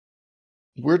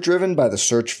We're driven by the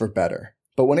search for better.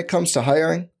 But when it comes to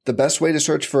hiring, the best way to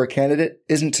search for a candidate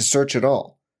isn't to search at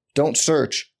all. Don't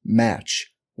search,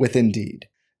 match with Indeed.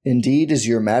 Indeed is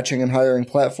your matching and hiring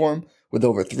platform with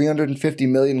over 350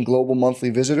 million global monthly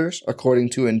visitors,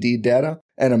 according to Indeed data,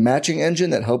 and a matching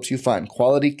engine that helps you find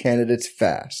quality candidates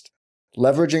fast.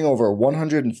 Leveraging over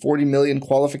 140 million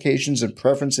qualifications and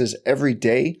preferences every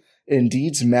day,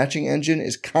 Indeed's matching engine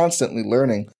is constantly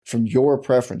learning from your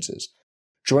preferences.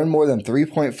 Join more than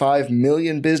 3.5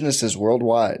 million businesses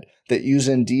worldwide that use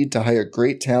Indeed to hire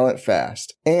great talent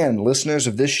fast. And listeners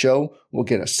of this show will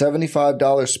get a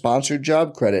 $75 sponsored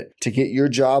job credit to get your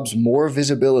jobs more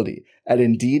visibility at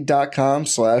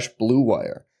Indeed.com/Blue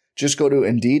Wire. Just go to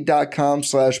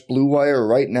Indeed.com/Blue Wire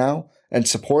right now and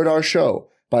support our show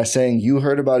by saying you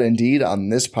heard about Indeed on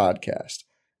this podcast.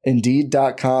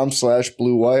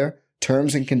 Indeed.com/Blue Wire.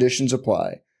 Terms and conditions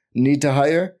apply. Need to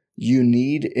hire? You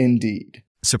need Indeed.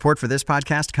 Support for this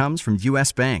podcast comes from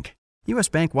U.S. Bank. U.S.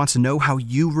 Bank wants to know how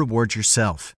you reward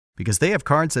yourself because they have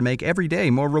cards that make every day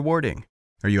more rewarding.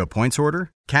 Are you a points hoarder,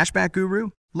 cashback guru,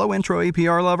 low intro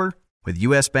APR lover? With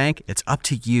U.S. Bank, it's up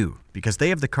to you because they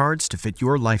have the cards to fit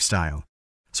your lifestyle.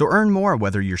 So earn more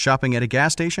whether you're shopping at a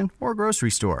gas station or a grocery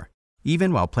store,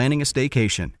 even while planning a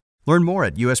staycation. Learn more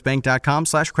at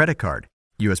usbank.com/credit card.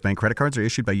 U.S. Bank credit cards are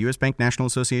issued by U.S. Bank National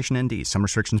Association ND. Some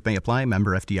restrictions may apply.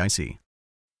 Member FDIC.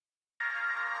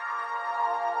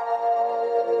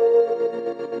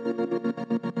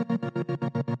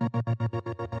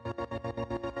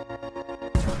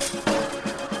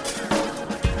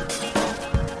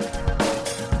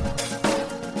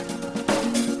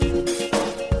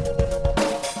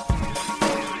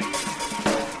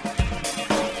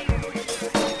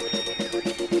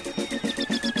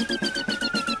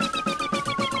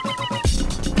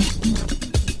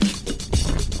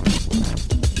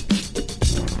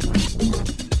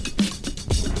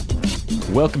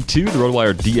 Welcome to the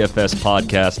RotoWire DFS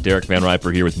podcast. Derek Van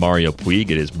Riper here with Mario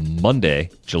Puig. It is Monday,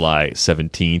 July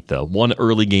 17th. One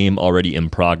early game already in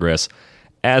progress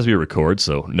as we record,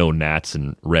 so no Nats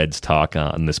and Reds talk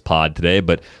on this pod today,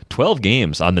 but 12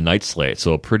 games on the night slate,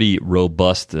 so a pretty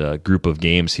robust group of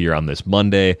games here on this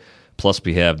Monday. Plus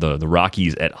we have the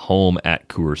Rockies at home at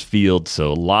Coors Field,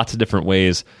 so lots of different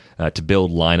ways to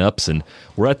build lineups, and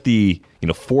we're at the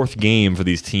fourth game for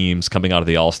these teams coming out of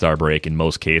the All-Star break. In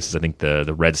most cases, I think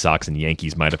the Red Sox and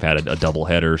Yankees might have had a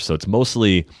doubleheader, so it's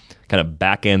mostly kind of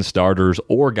back-end starters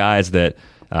or guys that,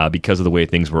 because of the way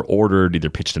things were ordered, either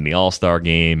pitched in the All-Star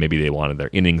game, maybe they wanted their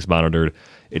innings monitored.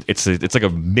 It's like a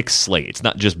mixed slate. It's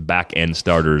not just back-end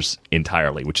starters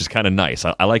entirely, which is kind of nice.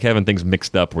 I like having things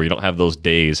mixed up where you don't have those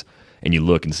days and you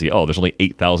look and see, oh, there's only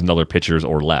 $8,000 pitchers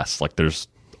or less. Like there's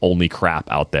only crap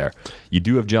out there. You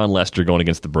do have John Lester going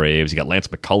against the Braves. You got Lance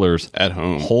McCullers at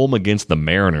home against the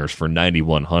Mariners for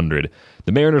 9,100.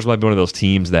 The Mariners might be one of those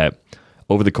teams that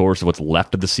over the course of what's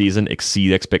left of the season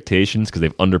exceed expectations because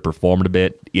they've underperformed a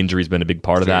bit. Injury's been a big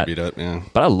part of that. Beat up, yeah.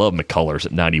 But I love McCullers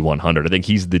at 9,100. I think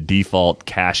he's the default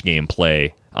cash game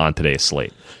play on today's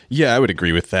slate. Yeah, I would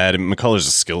agree with that. And McCullers'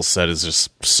 skill set is just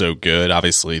so good.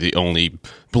 Obviously, the only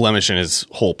blemish in his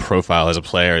whole profile as a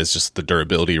player is just the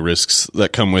durability risks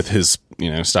that come with his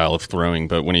style of throwing.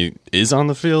 But when he is on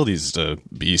the field, he's a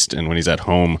beast. And when he's at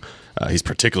home, he's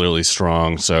particularly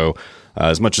strong. So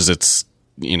as much as it's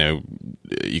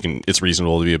it's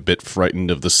reasonable to be a bit frightened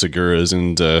of the Seguras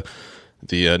and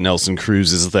the Nelson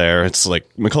Cruzes there. It's like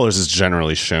McCullers has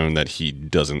generally shown that he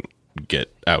doesn't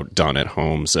get outdone at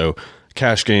home. So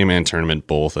cash game and tournament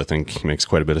both, I think, makes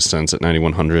quite a bit of sense at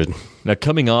 9,100. Now,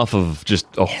 coming off of just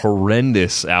a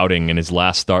horrendous outing in his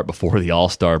last start before the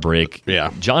All-Star break,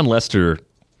 John Lester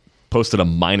posted a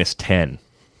 -10.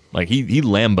 Like he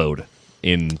Lambo'd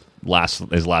in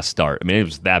his last start. I mean, it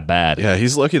was that bad. Yeah,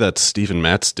 he's lucky that Steven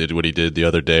Matz did what he did the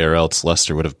other day, or else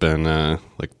Lester would have been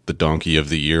like the Donkey of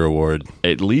the Year award.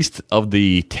 At least of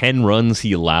the 10 runs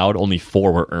he allowed, only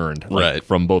 4 were earned, right,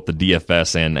 from both the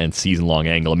DFS and season-long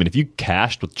angle. I mean, if you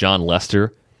cashed with John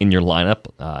Lester in your lineup,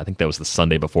 I think that was the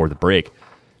Sunday before the break,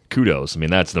 kudos. I mean,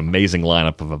 that's an amazing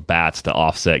lineup of bats to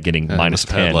offset getting -10.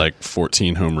 Had like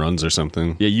 14 home runs or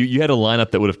something. Yeah, you had a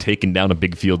lineup that would have taken down a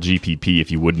big field GPP if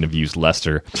you wouldn't have used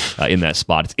Lester in that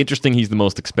spot. It's interesting he's the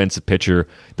most expensive pitcher.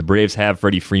 The Braves have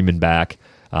Freddie Freeman back,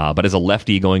 but as a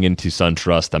lefty going into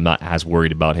SunTrust, I'm not as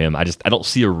worried about him. I don't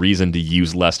see a reason to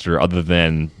use Lester other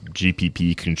than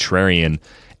GPP contrarian,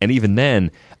 and even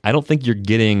then, I don't think you're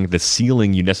getting the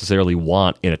ceiling you necessarily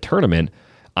want in a tournament.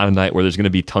 on a night where there's going to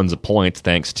be tons of points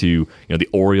thanks to the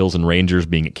Orioles and Rangers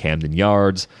being at Camden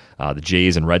Yards. The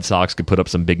Jays and Red Sox could put up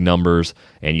some big numbers.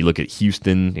 And you look at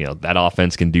Houston, that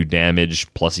offense can do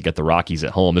damage. Plus, you got the Rockies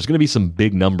at home. There's going to be some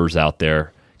big numbers out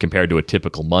there compared to a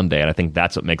typical Monday. And I think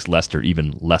that's what makes Leicester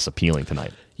even less appealing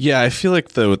tonight. Yeah, I feel like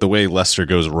the way Leicester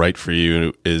goes right for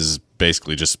you is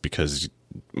basically just because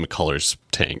McCullers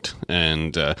tanked.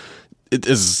 And it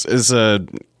is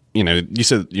you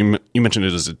said you mentioned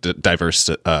it as a diverse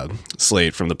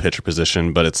slate from the pitcher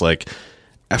position, but it's like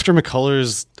after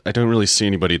McCullers, I don't really see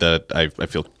anybody that I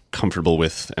feel comfortable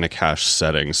with in a cash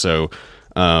setting. So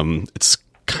it's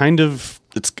kind of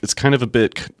a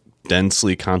bit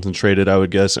densely concentrated, I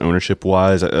would guess, ownership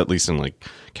wise, at least in like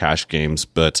cash games.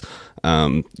 But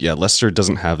Leicester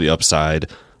doesn't have the upside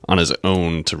on his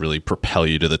own to really propel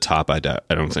you to the top. I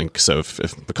don't think so. If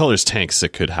McCullers tanks,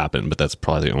 it could happen, but that's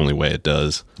probably the only way it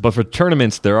does. But for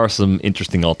tournaments, there are some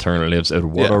interesting alternatives.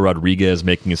 Eduardo Rodriguez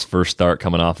making his first start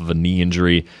coming off of a knee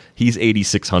injury. He's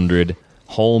 8,600.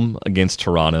 Home against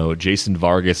Toronto. Jason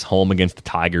Vargas home against the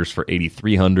Tigers for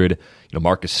 8,300.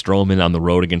 Marcus Stroman on the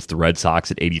road against the Red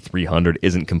Sox at 8,300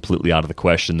 isn't completely out of the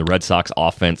question. The Red Sox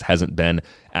offense hasn't been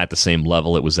at the same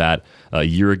level it was at a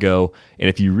year ago. And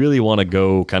if you really want to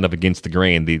go kind of against the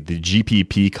grain, the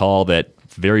GPP call that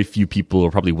very few people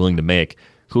are probably willing to make,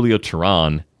 Julio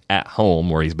Teheran at home,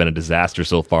 where he's been a disaster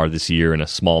so far this year in a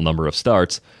small number of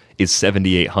starts, is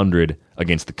 7,800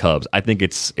 against the Cubs. I think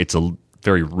it's a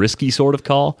very risky sort of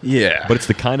call. Yeah. But it's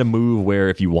the kind of move where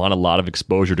if you want a lot of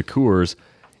exposure to Coors,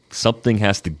 something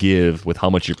has to give with how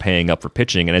much you're paying up for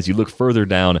pitching. And as you look further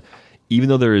down, even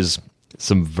though there is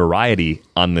some variety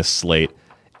on this slate,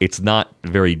 it's not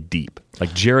very deep.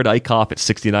 Like Jared Eichhoff at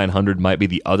 6,900 might be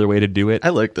the other way to do it. I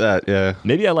like that, yeah.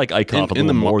 Maybe I like Eichhoff a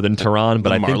little more than Teheran,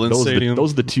 but I think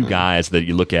those are the two guys that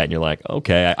you look at and you're like,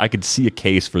 okay, I could see a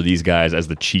case for these guys as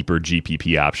the cheaper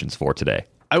GPP options for today.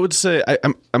 I would say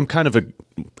I'm kind of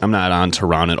I'm not on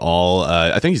Teheran at all.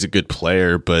 I think he's a good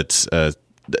player, but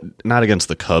not against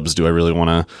the Cubs. Do I really want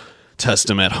to test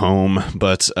him at home?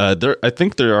 But I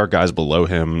think there are guys below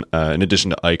him. In addition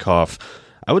to Eichhoff,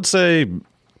 I would say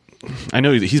I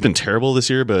know he's been terrible this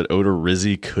year, but Odor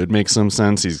Rizzi could make some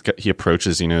sense. He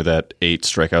approaches that 8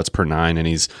 strikeouts per 9, and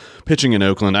he's pitching in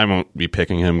Oakland. I won't be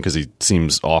picking him because he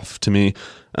seems off to me.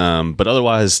 But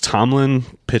otherwise, Tomlin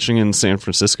pitching in San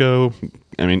Francisco.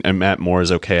 I mean, and Matt Moore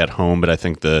is okay at home, but I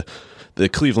think the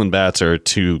Cleveland bats are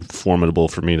too formidable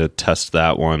for me to test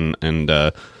that one. And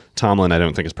Tomlin, I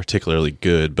don't think is particularly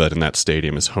good, but in that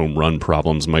stadium, his home run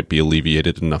problems might be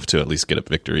alleviated enough to at least get a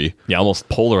victory. Yeah, almost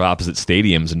polar opposite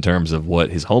stadiums in terms of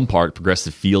what his home park,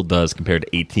 Progressive Field, does compared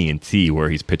to AT&T, where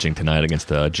he's pitching tonight against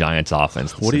the Giants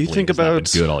offense. What do you think about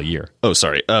good all year? Oh,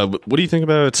 sorry. What do you think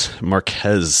about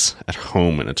Marquez at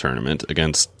home in a tournament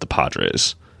against the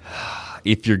Padres?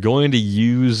 If you're going to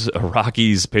use a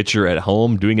Rockies pitcher at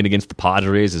home, doing it against the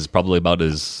Padres is probably about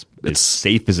as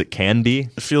safe as it can be.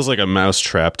 It feels like a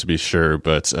mousetrap, to be sure,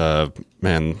 but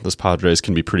man, those Padres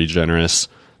can be pretty generous.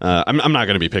 I'm not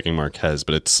going to be picking Marquez,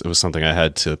 but it was something I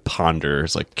had to ponder.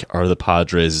 It's like, are the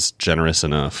Padres generous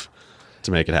enough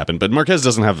to make it happen? But Marquez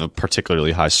doesn't have a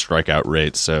particularly high strikeout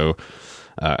rate, so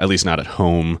at least not at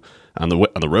home. On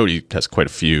the road, he has quite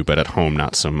a few, but at home,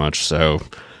 not so much. So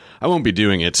I won't be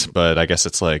doing it, but I guess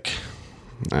it's like,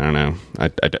 I don't know.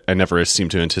 I never seem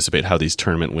to anticipate how these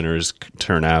tournament winners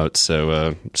turn out,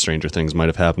 so stranger things might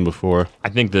have happened before. I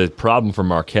think the problem for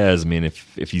Marquez, I mean,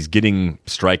 if he's getting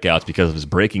strikeouts because of his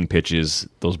breaking pitches,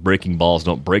 those breaking balls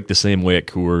don't break the same way at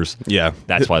Coors. Yeah.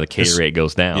 That's why the K rate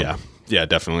goes down. Yeah,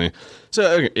 definitely.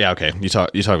 So, yeah, okay. You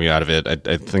talk me out of it.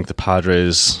 I think the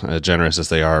Padres, generous as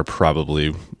they are,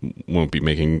 probably won't be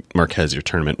making Marquez your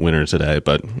tournament winner today,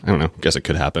 but I don't know. Guess it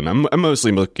could happen. I'm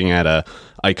mostly looking at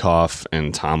Eichhoff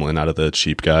and Tomlin out of the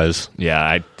cheap guys. Yeah,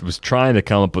 I was trying to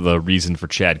come up with a reason for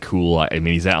Chad Kuhl. I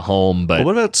mean, he's at home, but...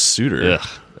 Well, what about Suter?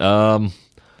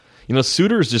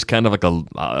 Suter is just kind of like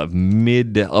a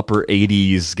mid-upper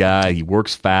 80s guy. He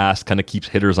works fast, kind of keeps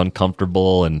hitters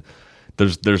uncomfortable, and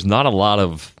there's not a lot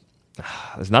of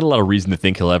reason to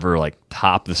think he'll ever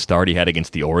top the start he had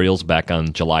against the Orioles back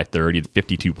on July 3rd. He had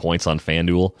 52 points on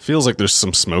FanDuel. Feels like there's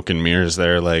some smoke and mirrors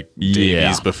there, like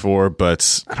Davies before,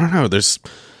 but I don't know. There's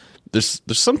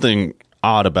something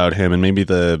odd about him, and maybe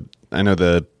the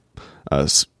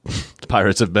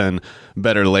Pirates have been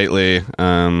better lately,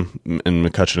 and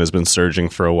McCutchen has been surging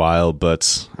for a while,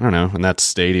 but I don't know. In that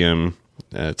stadium,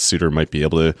 Suter might be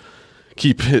able to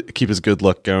keep his good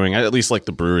luck going. I at least like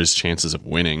the Brewers' chances of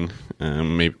winning.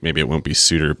 Maybe it won't be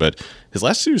Suter, but his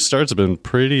last 2 starts have been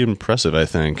pretty impressive, I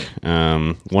think.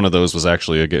 One of those was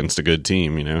actually against a good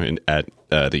team, at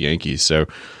the Yankees. So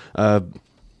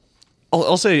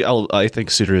I'll say I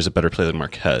think Suter is a better play than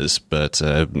Marquez, but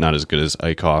not as good as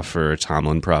Eichhoff or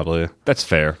Tomlin probably. That's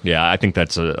fair. Yeah, I think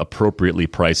that's appropriately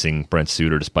pricing Brent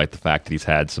Suter, despite the fact that he's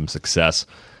had some success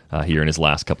here in his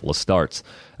last couple of starts.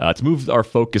 Let's move our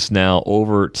focus now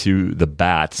over to the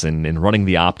bats and running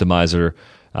the optimizer.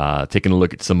 Taking a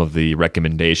look at some of the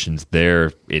recommendations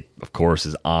there. It, of course,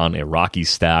 is on a Rockies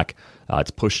stack. It's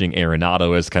pushing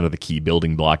Arenado as kind of the key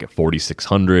building block at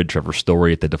 4,600. Trevor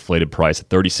Story at the deflated price at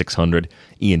 3,600.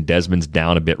 Ian Desmond's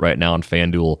down a bit right now on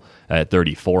FanDuel at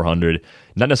 3,400.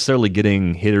 Not necessarily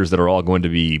getting hitters that are all going to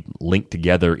be linked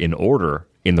together in order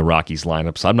in the Rockies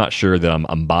lineup. So I'm not sure that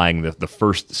I'm buying the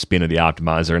first spin of the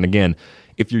optimizer. And again,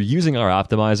 if you're using our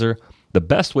optimizer, the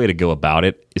best way to go about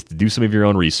it is to do some of your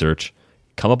own research,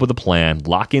 come up with a plan,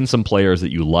 lock in some players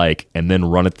that you like, and then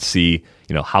run it to see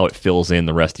how it fills in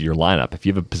the rest of your lineup. If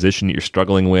you have a position that you're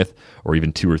struggling with, or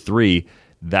even two or three,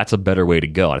 that's a better way to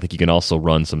go. I think you can also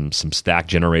run some stack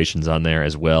generations on there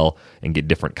as well and get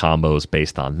different combos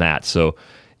based on that. So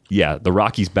yeah, the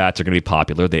Rockies bats are going to be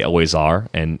popular. They always are.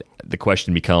 And the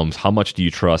question becomes, how much do you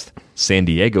trust San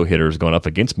Diego hitters going up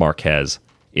against Marquez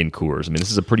in Coors? I mean,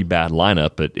 this is a pretty bad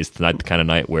lineup, but is tonight the kind of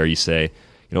night where you say,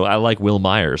 I like Will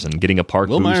Myers, and getting a park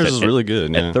Will boost Myers is really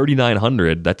good. At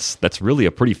 3,900, that's really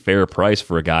a pretty fair price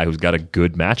for a guy who's got a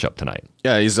good matchup tonight.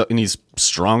 Yeah, he's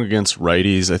strong against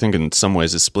righties. I think in some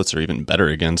ways his splits are even better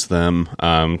against them.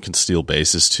 Can steal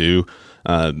bases too.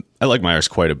 I like Myers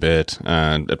quite a bit.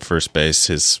 At first base,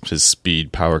 his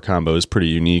speed power combo is pretty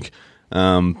unique.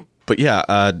 But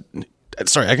yeah.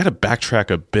 Sorry, I got to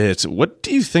backtrack a bit. What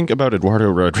do you think about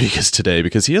Eduardo Rodriguez today?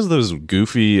 Because he has those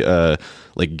goofy,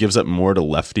 gives up more to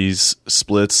lefties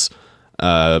splits,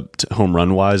 home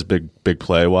run wise, big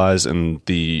play wise, and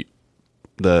the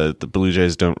Blue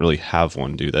Jays don't really have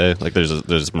one, do they? Like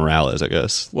there's Morales, I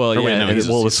guess. Well, yeah.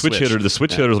 The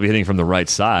switch hitters will be hitting from the right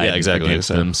side. Yeah, exactly. Against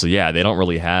them. So yeah, they don't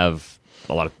really have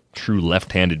a lot of true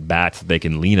left-handed bats that they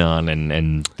can lean on,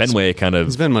 and Fenway kind of...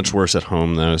 He's been much worse at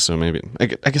home, though, so maybe... I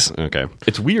guess, okay.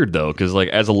 It's weird, though, because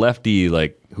as a lefty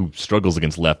who struggles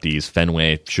against lefties,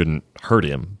 Fenway shouldn't hurt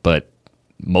him, but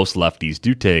most lefties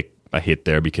do take a hit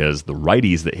there because the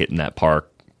righties that hit in that park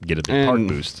get a big park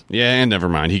boost. Yeah, and never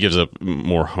mind. He gives up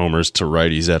more homers to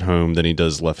righties at home than he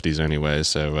does lefties anyway,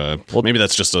 so maybe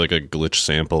that's just like a glitch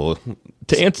sample.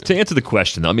 To answer the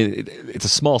question, I mean, it's a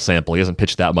small sample. He hasn't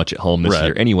pitched that much at home this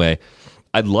year anyway.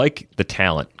 I'd like the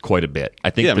talent quite a bit. I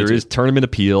think there is tournament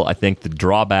appeal. I think the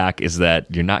drawback is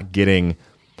that you're not getting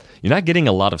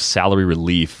a lot of salary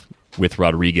relief with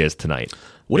Rodriguez tonight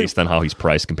based on how he's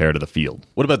priced compared to the field.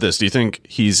 What about this? Do you think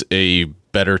he's a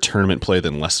better tournament play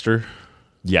than Lester?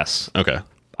 Yes. Okay.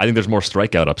 I think there's more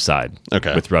strikeout upside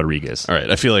with Rodriguez. All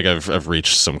right. I feel like I've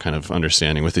reached some kind of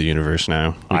understanding with the universe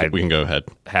now. We can go ahead.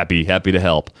 Happy to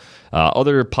help.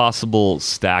 Other possible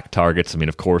stack targets, I mean,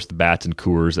 of course, the bats and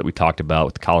Coors that we talked about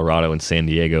with Colorado and San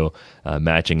Diego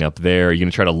matching up there. Are you going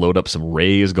to try to load up some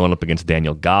Rays going up against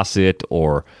Daniel Gossett,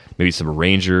 or maybe some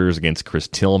Rangers against Chris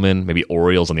Tillman, maybe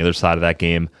Orioles on the other side of that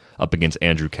game up against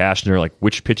Andrew Kashner? Like,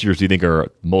 which pitchers do you think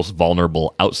are most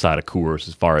vulnerable outside of Coors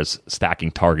as far as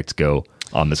stacking targets go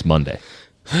on this Monday?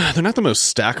 They're not the most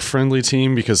stack-friendly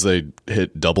team because they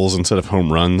hit doubles instead of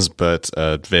home runs, but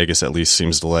Vegas at least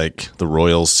seems to like the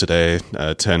Royals today.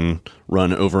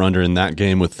 10-run over-under in that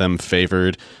game with them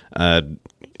favored. I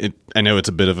know it's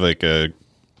a bit of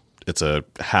it's a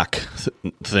hack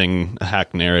thing, a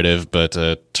hack narrative, but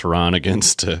Tehran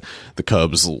against the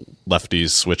Cubs, lefties,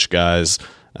 switch guys.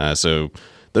 So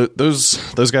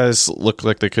those guys look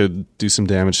like they could do some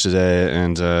damage today,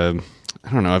 and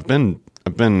I don't know.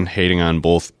 I've been hating on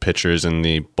both pitchers in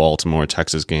the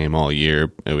Baltimore-Texas game all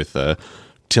year, with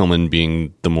Tillman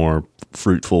being the more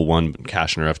fruitful one.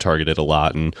 Kashner I've targeted a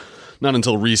lot, and not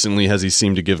until recently has he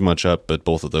seemed to give much up, but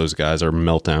both of those guys are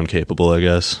meltdown capable, I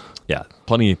guess. Yeah,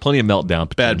 plenty of meltdown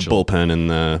potential. Bad bullpen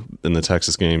in the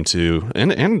Texas game too,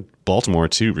 and Baltimore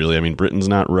too. Really, I mean, Britton's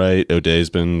not right. O'Day's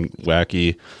been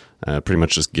wacky. Pretty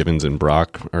much just Givens and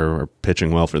Brock are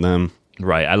pitching well for them.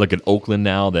 Right. I look at Oakland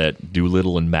now that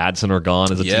Doolittle and Madsen are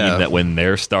gone as a team that when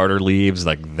their starter leaves,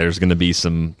 there's going to be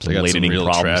some late inning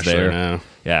problems there.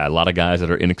 Yeah, a lot of guys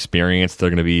that are inexperienced. They're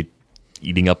going to be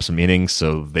eating up some innings,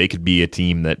 so they could be a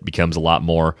team that becomes a lot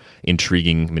more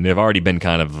intriguing. I mean, they've already been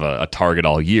kind of a target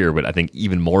all year, but I think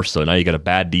even more so. Now you got a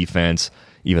bad defense,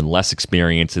 even less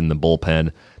experience in the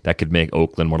bullpen. That could make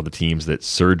Oakland one of the teams that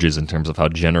surges in terms of how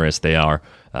generous they are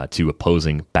to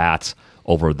opposing bats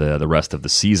over the rest of the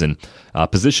season.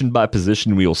 Position by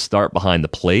position, we will start behind the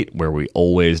plate, where we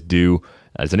always do.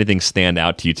 Does anything stand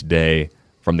out to you today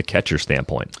from the catcher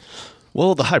standpoint?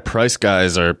 Well, the high price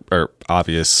guys are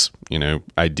obvious,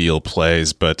 ideal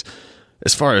plays, but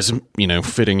as far as,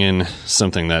 fitting in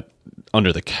something that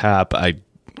under the cap, I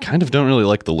kind of don't really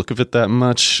like the look of it that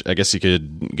much. I guess you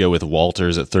could go with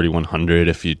Walters at 3,100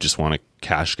 if you just want a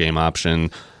cash game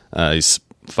option. He's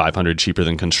 500 cheaper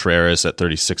than Contreras at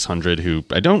 3,600, who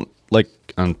I don't like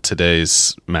on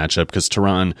today's matchup because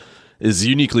Teheran is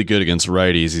uniquely good against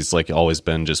righties. He's always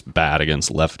been just bad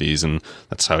against lefties, and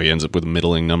that's how he ends up with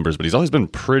middling numbers. But he's always been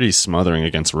pretty smothering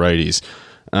against righties.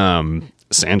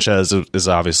 Sanchez is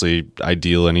obviously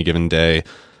ideal any given day.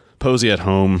 Posey at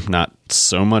home, not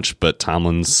so much, but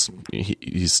Tomlin's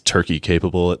he's turkey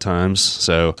capable at times.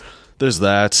 So there's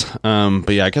that.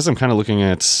 But yeah, I guess I'm kind of looking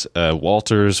at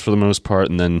Walters for the most part,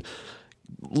 and then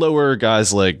lower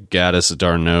guys like Gaddis,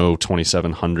 d'Arnaud,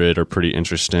 2,700 are pretty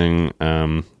interesting.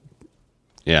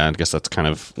 Yeah, I guess that's kind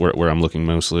of where I'm looking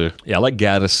mostly. Yeah, I like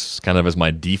Gaddis kind of as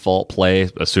my default play,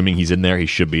 assuming he's in there. He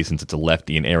should be, since it's a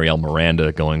lefty, and Ariel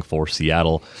Miranda going for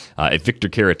Seattle. If Victor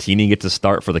Caratini gets a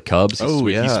start for the Cubs, he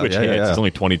switch hands. It's only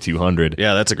 2,200.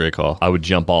 Yeah, that's a great call. I would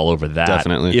jump all over that.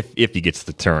 Definitely. If he gets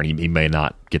the turn, he may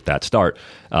not get that start.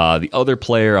 The other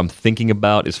player I'm thinking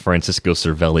about is Francisco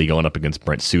Cervelli going up against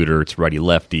Brent Suter. It's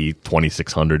righty-lefty,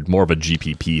 2,600. More of a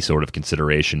GPP sort of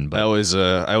consideration. But I always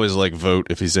like Vogt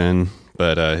if he's in.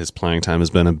 But his playing time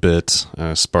has been a bit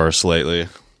sparse lately.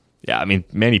 Yeah, I mean,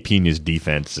 Manny Piña's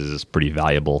defense is pretty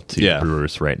valuable to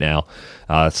Brewers right now.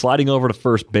 Sliding over to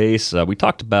first base, we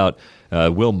talked about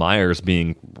Will Myers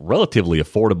being relatively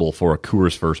affordable for a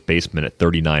Coors first baseman at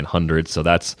 3,900, so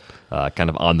that's kind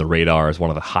of on the radar as one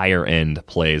of the higher-end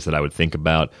plays that I would think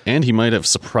about. And he might have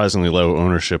surprisingly low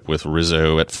ownership with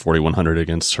Rizzo at 4,100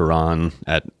 against Teheran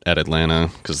at Atlanta,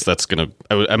 because that's going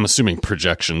to... I'm assuming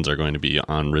projections are going to be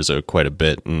on Rizzo quite a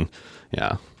bit, and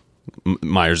yeah,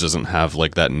 Myers doesn't have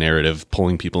that narrative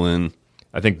pulling people in.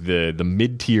 I think the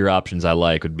mid-tier options I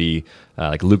like would be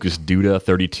like Lucas Duda,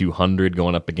 3,200,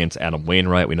 going up against Adam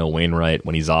Wainwright. We know Wainwright,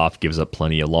 when he's off, gives up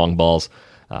plenty of long balls.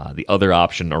 The other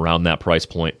option around that price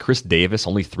point, Chris Davis,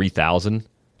 only 3,000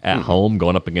 at home,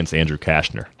 going up against Andrew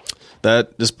Kashner.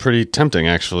 That is pretty tempting,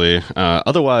 actually.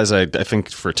 Otherwise, I think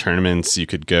for tournaments, you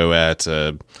could go at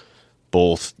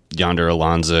both Yonder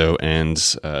Alonso and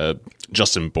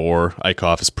Justin Bour.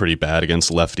 Eichhoff is pretty bad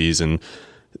against lefties, and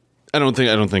I don't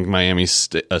think Miami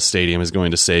Stadium is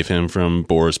going to save him from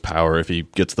Bour's power if he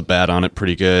gets the bat on it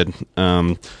pretty good.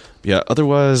 Yeah,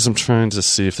 otherwise, I'm trying to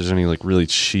see if there's any really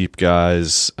cheap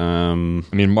guys. I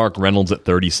mean, Mark Reynolds at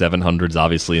 3,700 is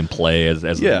obviously in play as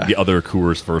the other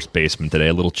Coors first baseman today,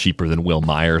 a little cheaper than Will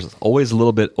Myers. Always a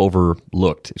little bit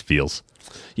overlooked, it feels.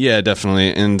 Yeah,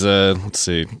 definitely. And let's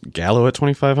see, Gallo at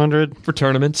 2,500 for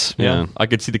tournaments. Yeah, I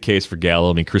could see the case for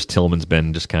Gallo. I mean, Chris Tillman's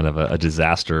been just kind of a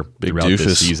disaster throughout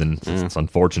this season. It's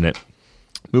unfortunate.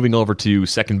 Moving over to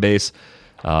second base,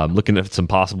 looking at some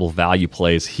possible value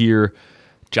plays here.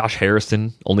 Josh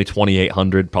Harrison, only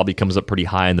 2,800, probably comes up pretty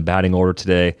high in the batting order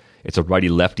today. It's a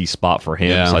righty-lefty spot for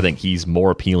him, so I think he's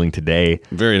more appealing today.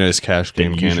 Very nice cash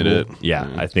game candidate. Yeah,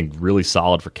 I think really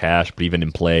solid for cash, but even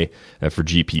in play for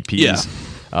GPPs.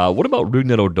 Yeah. What about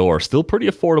Rougned Odor? Still pretty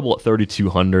affordable at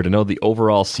 3,200. I know the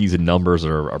overall season numbers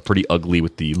are pretty ugly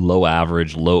with the low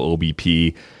average, low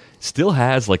OBP. Still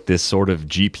has this sort of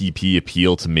GPP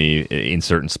appeal to me in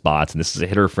certain spots, and this is a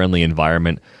hitter-friendly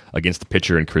environment against the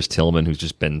pitcher and Chris Tillman, who's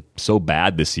just been so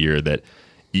bad this year that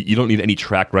you don't need any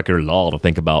track record at all to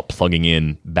think about plugging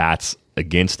in bats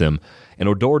against him. And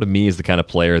Odor, to me, is the kind of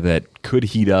player that could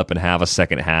heat up and have a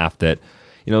second half that,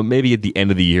 maybe at the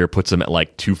end of the year puts him at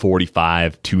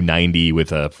 245, 290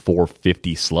 with a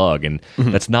 450 slug, and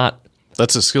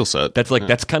that's a skill set.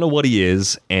 That's kind of what he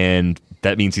is, and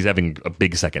that means he's having a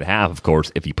big second half, of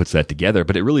course, if he puts that together.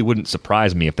 But it really wouldn't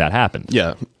surprise me if that happened.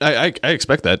 Yeah, I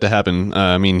expect that to happen.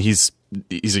 I mean, he's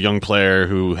a young player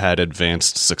who had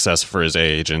advanced success for his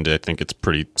age, and I think it's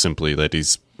pretty simply that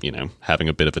he's having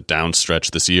a bit of a down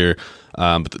stretch this year.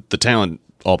 But the talent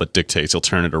all but dictates he'll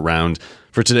turn it around.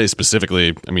 For today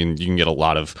specifically, I mean, you can get a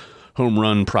lot of home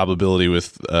run probability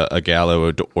with a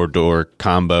Gallo or Odor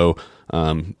combo.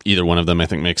 Either one of them, I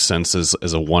think, makes sense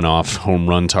as a one-off home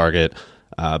run target.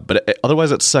 But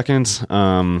otherwise, at second,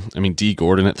 I mean, D.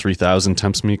 Gordon at 3,000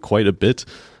 tempts me quite a bit.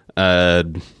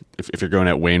 If you're going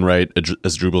at Wainwright,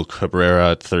 Asdrubal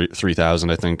Cabrera at 3,000,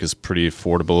 I think, is pretty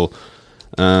affordable.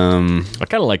 I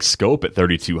kind of like Scope at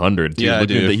 3,200. Yeah, I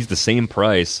do. He's the same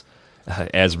price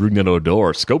as Rougned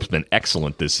Odor. Scope's been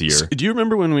excellent this year. Do you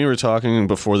remember when we were talking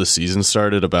before the season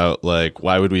started about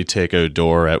why would we take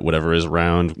Odor at whatever is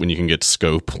round when you can get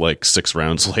Scope 6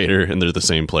 rounds later and they're the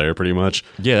same player pretty much?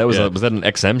 Yeah, was that an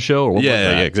XM show? Or what was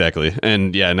that? Yeah, exactly.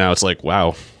 And yeah, now it's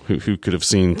wow, who could have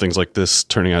seen things like this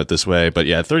turning out this way? But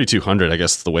yeah, 3,200. I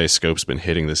guess the way Scope's been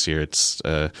hitting this year, it's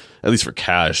at least for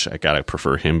cash, I gotta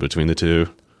prefer him between the two.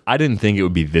 I didn't think it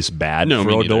would be this bad No, for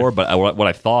me Odor, neither. but what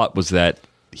I thought was that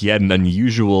he had an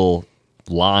unusual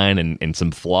line and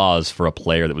some flaws for a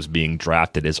player that was being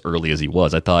drafted as early as he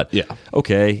was. I thought,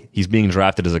 okay, he's being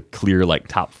drafted as a clear like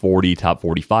top 40, top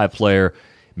 45 player.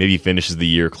 Maybe he finishes the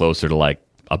year closer to like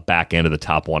a back end of the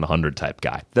top 100 type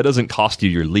guy. That doesn't cost you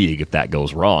your league if that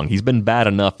goes wrong. He's been bad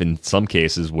enough in some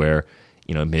cases where,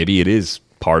 maybe it is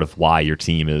part of why your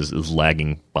team is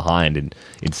lagging behind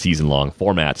in season-long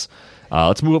formats.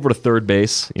 Let's move over to third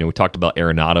base. We talked about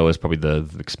Arenado as probably the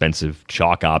expensive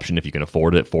chalk option if you can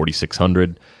afford it,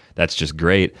 $4,600. That's just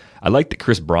great. I like that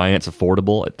Chris Bryant's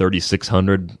affordable at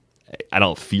 $3,600. I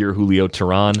don't fear Julio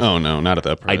Teheran. Oh, no, not at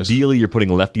that price. Ideally, you're putting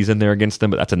lefties in there against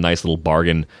them, but that's a nice little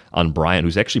bargain on Bryant,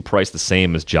 who's actually priced the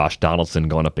same as Josh Donaldson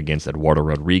going up against Eduardo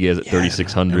Rodriguez at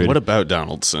 $3,600. And what about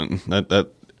Donaldson?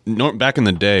 Back in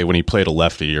the day when he played a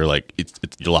lefty, you're like,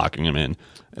 you're locking him in,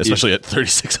 especially at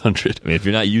 3,600. I mean, if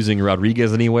you're not using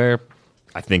Rodriguez anywhere,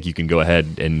 I think you can go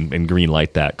ahead and green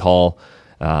light that call.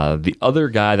 The other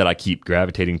guy that I keep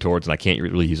gravitating towards, and I can't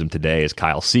really use him today, is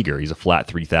Kyle Seager. He's a flat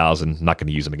 3,000. I'm not going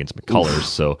to use him against McCullers,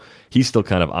 so he's still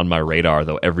kind of on my radar,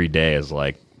 though, every day is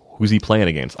like, who's he playing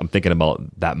against? I'm thinking about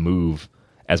that move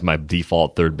as my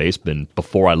default third baseman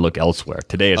before I look elsewhere.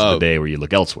 Today is the day where you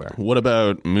look elsewhere. What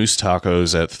about Moose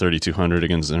Tacos at 3,200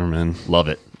 against Zimmerman? Love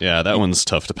it. Yeah, that one's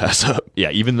tough to pass up. Yeah,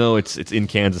 even though it's in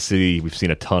Kansas City, we've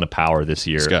seen a ton of power this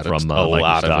year from a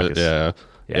lot of it. Moustakas.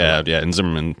 Yeah, and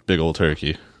Zimmerman, big old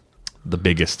turkey. The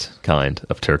biggest kind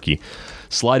of turkey.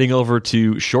 Sliding over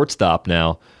to shortstop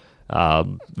now.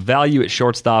 Value at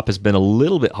shortstop has been a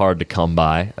little bit hard to come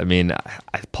by. I mean,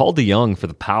 Paul DeJong, for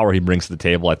the power he brings to the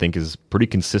table, I think is pretty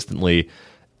consistently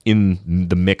in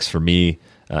the mix for me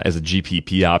as a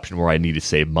GPP option where I need to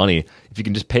save money. If you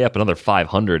can just pay up another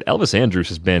 $500, Elvis Andrus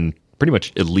has been pretty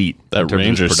much elite. That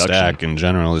Ranger stack in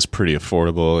general is pretty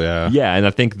affordable, yeah. Yeah, and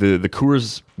I think the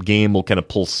Coors game will kind of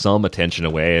pull some attention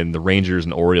away, and the Rangers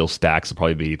and Orioles stacks will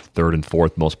probably be third and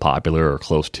fourth most popular or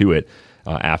close to it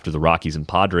after the Rockies and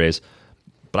Padres.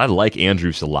 But I like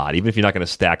Andrus a lot. Even if you're not going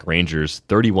to stack Rangers,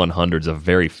 3,100 is a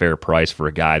very fair price for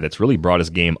a guy that's really brought his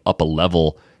game up a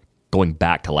level going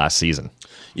back to last season.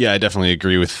 Yeah, I definitely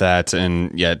agree with that.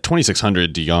 And yeah,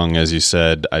 2,600 DeJong, as you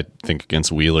said, I think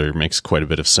against Wheeler makes quite a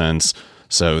bit of sense.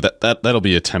 So that'll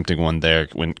be a tempting one there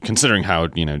when considering how,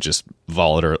 just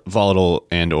volatile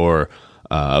and or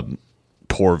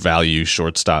poor value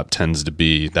shortstop tends to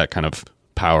be. That kind of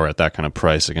power at that kind of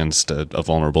price against a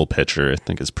vulnerable pitcher, I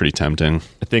think is pretty tempting.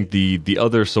 I think the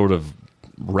other sort of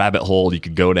rabbit hole you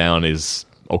could go down is,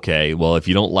 okay, well, if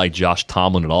you don't like Josh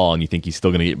Tomlin at all and you think he's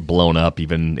still going to get blown up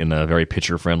even in a very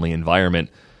pitcher-friendly environment,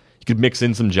 you could mix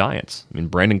in some Giants. I mean,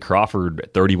 Brandon Crawford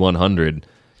at 3,100.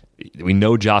 We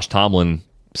know Josh Tomlin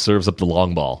serves up the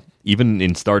long ball. Even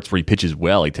in starts where he pitches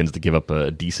well, he tends to give up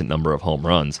a decent number of home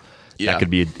runs. Yeah. That could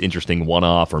be an interesting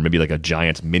one-off, or maybe like a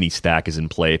Giants mini stack is in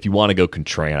play. If you want to go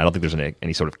contrarian, I don't think there's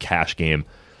any sort of cash game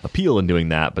appeal in doing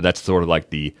that, but that's sort of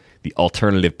like the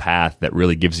alternative path that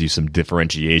really gives you some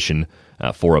differentiation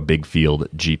for a big field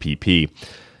GPP.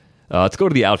 Let's go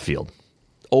to the outfield.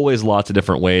 Always lots of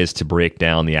different ways to break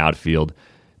down the outfield.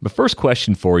 The first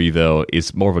question for you, though,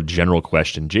 is more of a general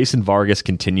question. Jason Vargas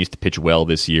continues to pitch well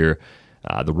this year.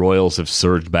 The Royals have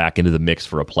surged back into the mix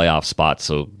for a playoff spot,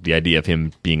 so the idea of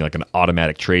him being like an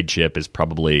automatic trade chip is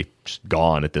probably just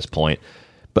gone at this point.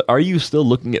 But are you still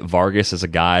looking at Vargas as a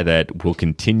guy that will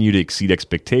continue to exceed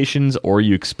expectations, or are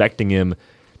you expecting him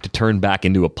to turn back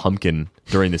into a pumpkin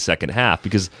during the second half?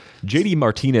 Because JD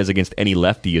Martinez against any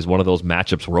lefty is one of those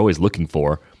matchups we're always looking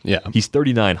for. Yeah. He's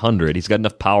 3,900. He's got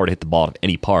enough power to hit the ball at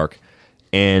any park.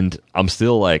 And I'm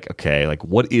still like, okay, like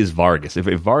what is Vargas? If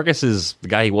Vargas is the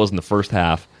guy he was in the first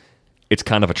half, it's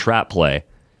kind of a trap play.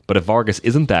 But if Vargas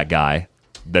isn't that guy,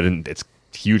 then it's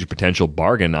huge potential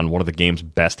bargain on one of the game's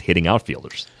best hitting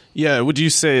outfielders. Yeah, would you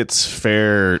say it's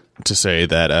fair to say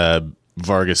that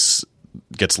Vargas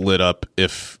gets lit up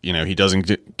if he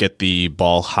doesn't get the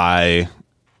ball high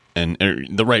and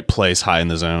the right place high in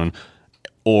the zone,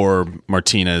 or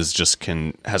Martinez just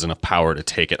has enough power to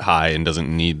take it high and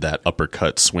doesn't need that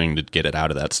uppercut swing to get it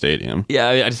out of that stadium? Yeah,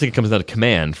 I just think it comes down to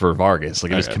command for Vargas.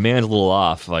 Like if his command's a little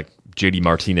off, like JD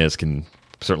Martinez can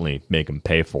certainly make him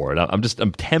pay for it.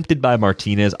 I'm tempted by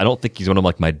Martinez. I don't think he's one of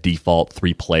like my default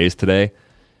 3 plays today,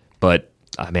 but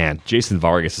man, Jason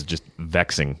Vargas is just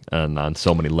vexing on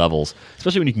so many levels,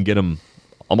 especially when you can get him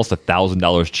almost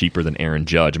 $1,000 cheaper than Aaron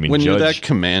Judge. I mean, when Judge, you're that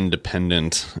command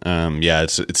dependent,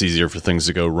 it's easier for things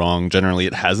to go wrong. Generally,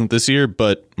 it hasn't this year,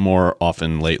 but more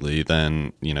often lately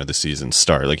than the season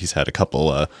start. Like he's had a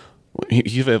couple.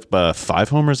 He had 5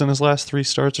 homers in his last 3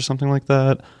 starts or something like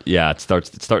that. Yeah, it's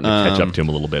starting to catch up to him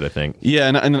a little bit, I think.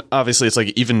 Yeah, and obviously it's like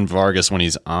even Vargas when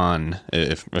he's on,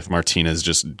 if Martinez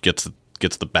just gets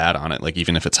the bat on it, like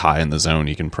even if it's high in the zone,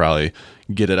 he can probably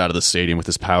get it out of the stadium with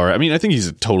his power. I mean, I think he's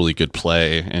a totally good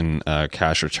play in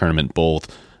cash or tournament both.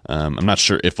 I'm not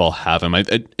sure if I'll have him.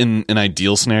 In an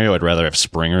ideal scenario, I'd rather have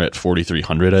Springer at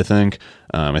 4,300. I think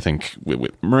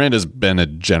Miranda's been a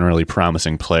generally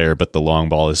promising player, but the long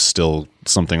ball is still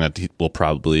something that will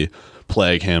probably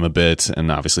plague him a bit.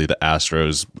 And obviously, the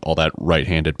Astros, all that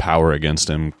right-handed power against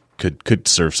him could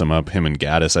serve some up. Him and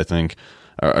Gaddis, I think,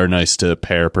 are nice to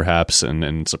pair, perhaps,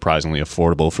 and surprisingly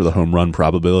affordable for the home run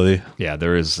probability. Yeah,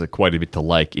 there is quite a bit to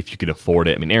like if you could afford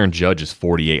it. I mean, Aaron Judge is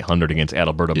 4,800 against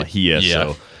Adalberto Mejia, yeah.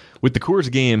 So with the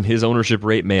Coors game, his ownership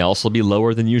rate may also be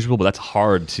lower than usual, but that's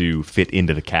hard to fit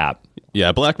into the cap.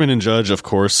 Yeah, Blackmon and Judge, of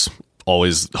course,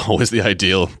 always the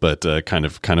ideal, but kind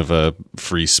of a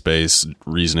free space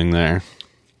reasoning there.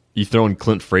 You throwing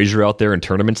Clint Frazier out there in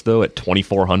tournaments, though, at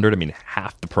 2,400. I mean,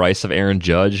 half the price of Aaron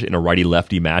Judge in a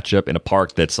righty-lefty matchup in a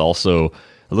park that's also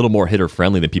a little more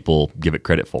hitter-friendly than people give it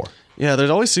credit for. Yeah, there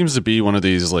always seems to be one of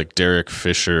these like Derek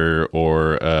Fisher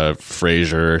or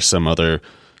Frazier, some other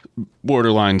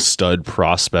borderline stud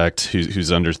prospect who's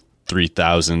under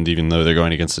 3,000, even though they're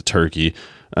going against a turkey.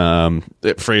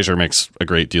 Frazier makes a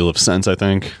great deal of sense, I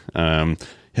think.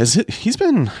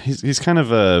 He's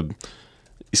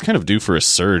kind of due for a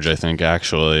surge, I think,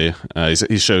 actually.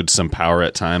 He showed some power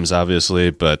at times,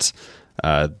 obviously, but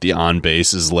the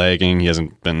on-base is lagging. He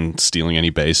hasn't been stealing any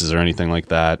bases or anything like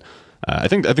that. I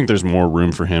think there's more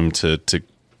room for him to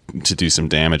do some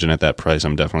damage, and at that price,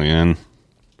 I'm definitely in.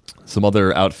 Some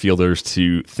other outfielders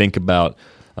to think about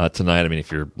tonight. I mean,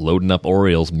 if you're loading up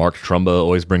Orioles, Mark Trumbo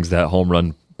always brings that home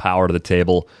run power to the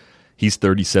table. He's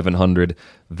 3,700.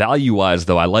 Value-wise,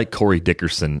 though, I like Corey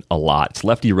Dickerson a lot. It's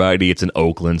lefty-righty. It's in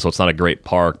Oakland, so it's not a great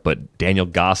park, but Daniel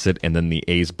Gossett and then the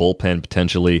A's bullpen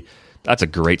potentially, that's a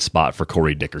great spot for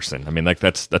Corey Dickerson. I mean, like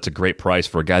that's a great price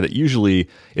for a guy that usually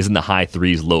is in the high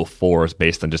 3s, low 4s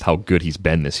based on just how good he's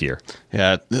been this year.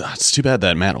 Yeah, it's too bad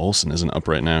that Matt Olson isn't up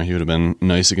right now. He would have been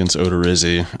nice against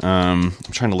Odorizzi. I'm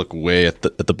trying to look way at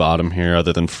the bottom here,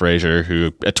 other than Frazier,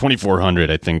 who at 2,400,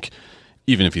 I think,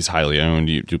 even if he's highly owned,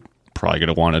 you probably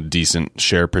going to want a decent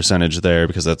share percentage there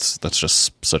because that's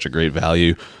just such a great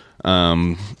value.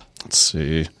 Let's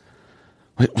see.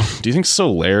 Do you think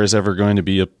Soler is ever going to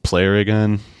be a player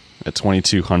again at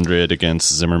 2,200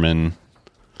 against Zimmerman?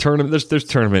 Tournament, there's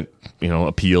tournament,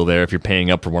 appeal there. If you're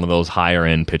paying up for one of those higher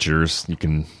end pitchers, you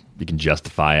can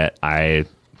justify it.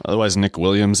 Otherwise, Nick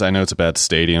Williams, I know it's a bad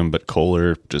stadium, but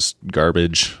Kohler, just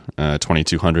garbage.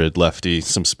 2,200 lefty,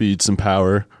 some speed, some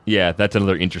power. Yeah, that's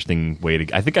another interesting way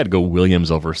to. I think I'd go Williams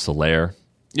over Soler.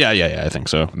 Yeah, I think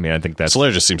so. I mean, I think that's...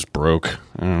 Soler just seems broke.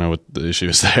 I don't know what the issue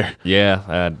is there. Yeah,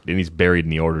 and he's buried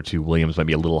in the order, too. Williams might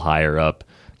be a little higher up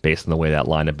based on the way that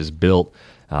lineup is built.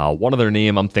 One other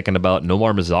name I'm thinking about,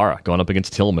 Nomar Mazara, going up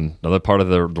against Tillman. Another part of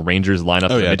the Rangers lineup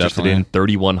that I'm interested in.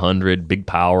 3,100, big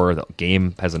power. The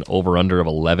game has an over-under of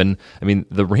 11. I mean,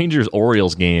 the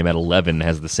Rangers-Orioles game at 11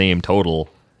 has the same total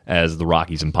as the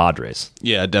Rockies and Padres.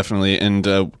 Yeah, definitely. And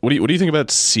what do you think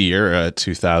about Sierra at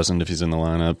 2,000 if he's in the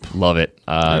lineup? Love it.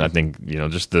 I think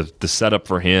just the setup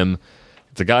for him.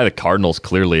 It's a guy the Cardinals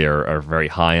clearly are very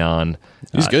high on.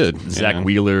 He's good. Zach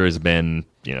Wheeler has been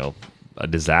a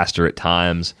disaster at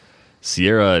times.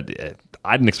 Sierra,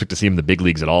 I didn't expect to see him in the big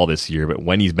leagues at all this year, but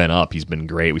when he's been up, he's been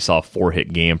great. We saw a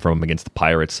 4-hit game from him against the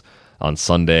Pirates on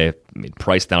Sunday. I mean,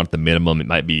 priced down at the minimum, it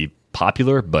might be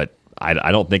popular, but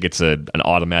I don't think it's an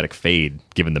automatic fade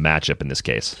given the matchup in this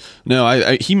case.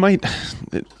 No, he might.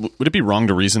 Would it be wrong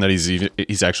to reason that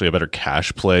he's actually a better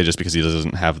cash play just because he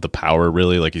doesn't have the power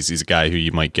really? Like he's a guy who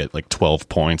you might get like 12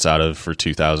 points out of for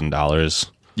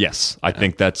 $2,000. Yes, I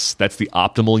think that's the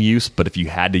optimal use. But if you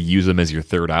had to use him as your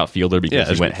third outfielder because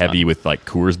he went heavy with like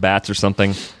Coors bats or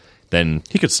something, then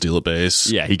he could steal a base.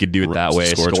 Yeah, he could do it that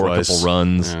way, score a couple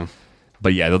runs. Yeah.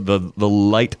 But yeah, the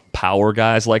light power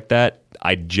guys like that,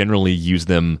 I generally use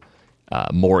them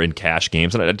more in cash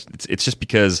games, and it's just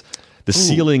because the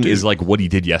ceiling is like what he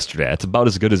did yesterday. It's about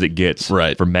as good as it gets for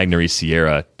Magneuris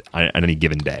Sierra on any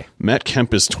given day. Matt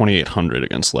Kemp is 2,800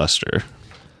 against Leicester.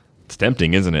 It's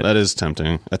tempting, isn't it? That is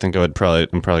tempting. I think I'm probably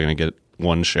going to get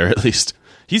one share at least.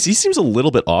 He seems a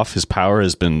little bit off. His power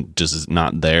has been just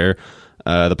not there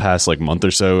the past month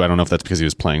or so. I don't know if that's because he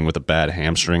was playing with a bad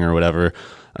hamstring or whatever.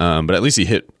 But at least he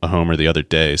hit a homer the other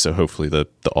day, so hopefully the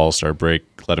All-Star break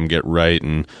let him get right.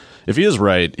 And if he is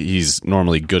right, he's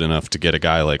normally good enough to get a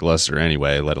guy like Lester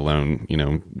anyway, let alone,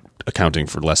 accounting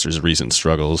for Lester's recent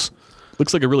struggles.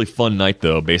 Looks like a really fun night,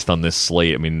 though, based on this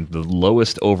slate. I mean, the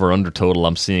lowest over-under total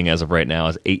I'm seeing as of right now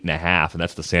is 8.5, and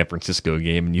that's the San Francisco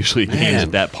game. And usually games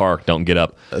at that park don't get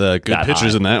up good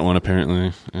pitchers high. in that one,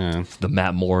 apparently. Yeah. The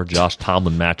Matt Moore, Josh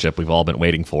Tomlin matchup we've all been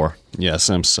waiting for. Yes,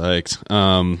 I'm psyched.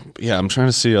 I'm trying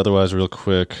to see otherwise real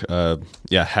quick.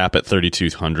 Hap at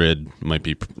 3,200 might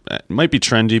be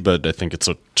trendy, but I think it's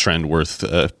a trend worth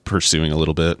pursuing a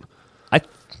little bit. I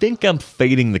think I'm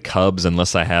fading the Cubs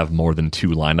unless I have more than 2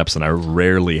 lineups, and I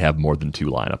rarely have more than 2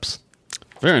 lineups.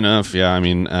 Fair enough. Yeah, I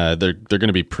mean, they're going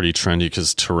to be pretty trendy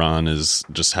because Tehran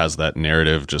just has that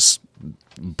narrative just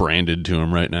branded to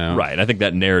him right now. Right. I think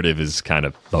that narrative is kind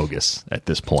of bogus at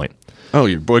this point. Oh,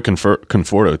 your boy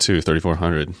Conforto too,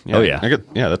 3,400. Yeah, oh yeah, a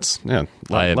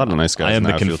lot of nice guys. I am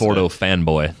the Conforto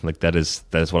fanboy. Like that is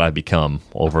what I've become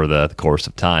over the course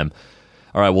of time.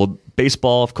 All right. Well,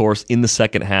 baseball, of course, in the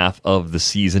second half of the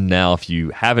season now. If you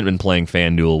haven't been playing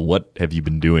FanDuel, what have you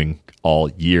been doing all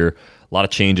year? A lot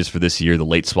of changes for this year. The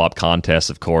late swap contest,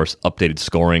 of course, updated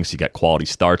scoring, so you got quality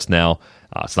starts now.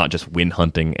 It's not just win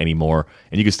hunting anymore.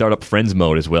 And you can start up friends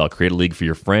mode as well. Create a league for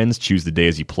your friends. Choose the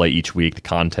days you play each week. The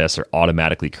contests are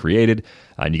automatically created.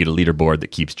 And you get a leaderboard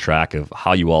that keeps track of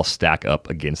how you all stack up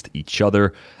against each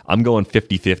other. I'm going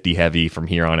 50-50 heavy from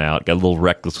here on out. Got a little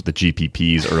reckless with the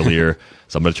GPPs earlier.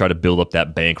 So I'm going to try to build up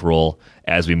that bankroll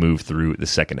as we move through the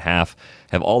second half.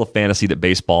 Have all the fantasy that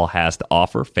baseball has to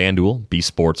offer. FanDuel, be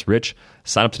sports rich.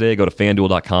 Sign up today. Go to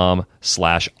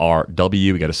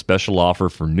FanDuel.com/RW. We got a special offer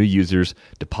for new users.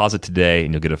 Deposit today,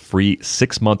 and you'll get a free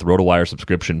 6-month RotoWire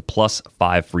subscription plus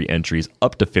 5 free entries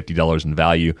up to $50 in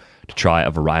value to try a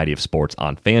variety of sports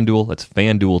on FanDuel. That's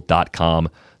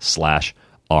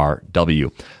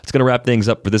FanDuel.com/RW. It's going to wrap things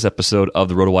up for this episode of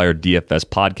the RotoWire DFS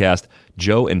podcast.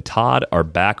 Joe and Todd are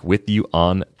back with you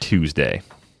on Tuesday.